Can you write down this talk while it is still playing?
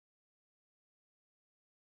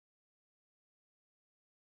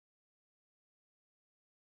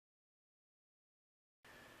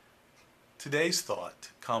Today's thought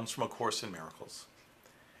comes from A Course in Miracles.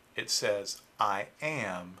 It says, I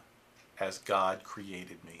am as God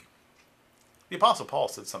created me. The Apostle Paul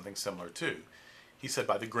said something similar too. He said,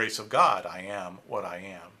 by the grace of God, I am what I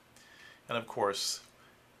am. And of course,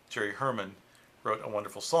 Jerry Herman wrote a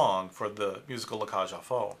wonderful song for the musical Le Cage aux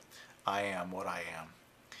Folles, I am what I am.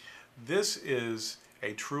 This is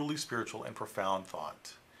a truly spiritual and profound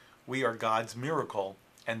thought. We are God's miracle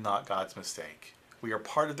and not God's mistake. We are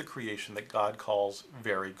part of the creation that God calls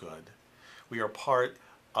very good. We are part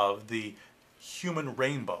of the human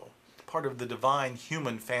rainbow, part of the divine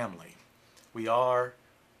human family. We are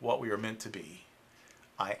what we are meant to be.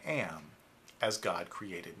 I am as God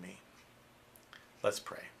created me. Let's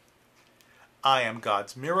pray. I am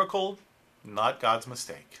God's miracle, not God's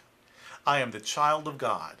mistake. I am the child of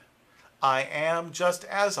God. I am just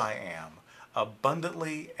as I am,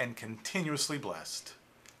 abundantly and continuously blessed.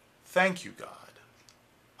 Thank you, God.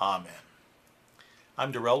 Amen.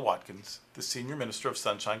 I'm Durrell Watkins, the Senior Minister of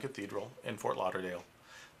Sunshine Cathedral in Fort Lauderdale.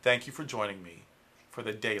 Thank you for joining me for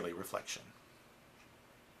the Daily Reflection.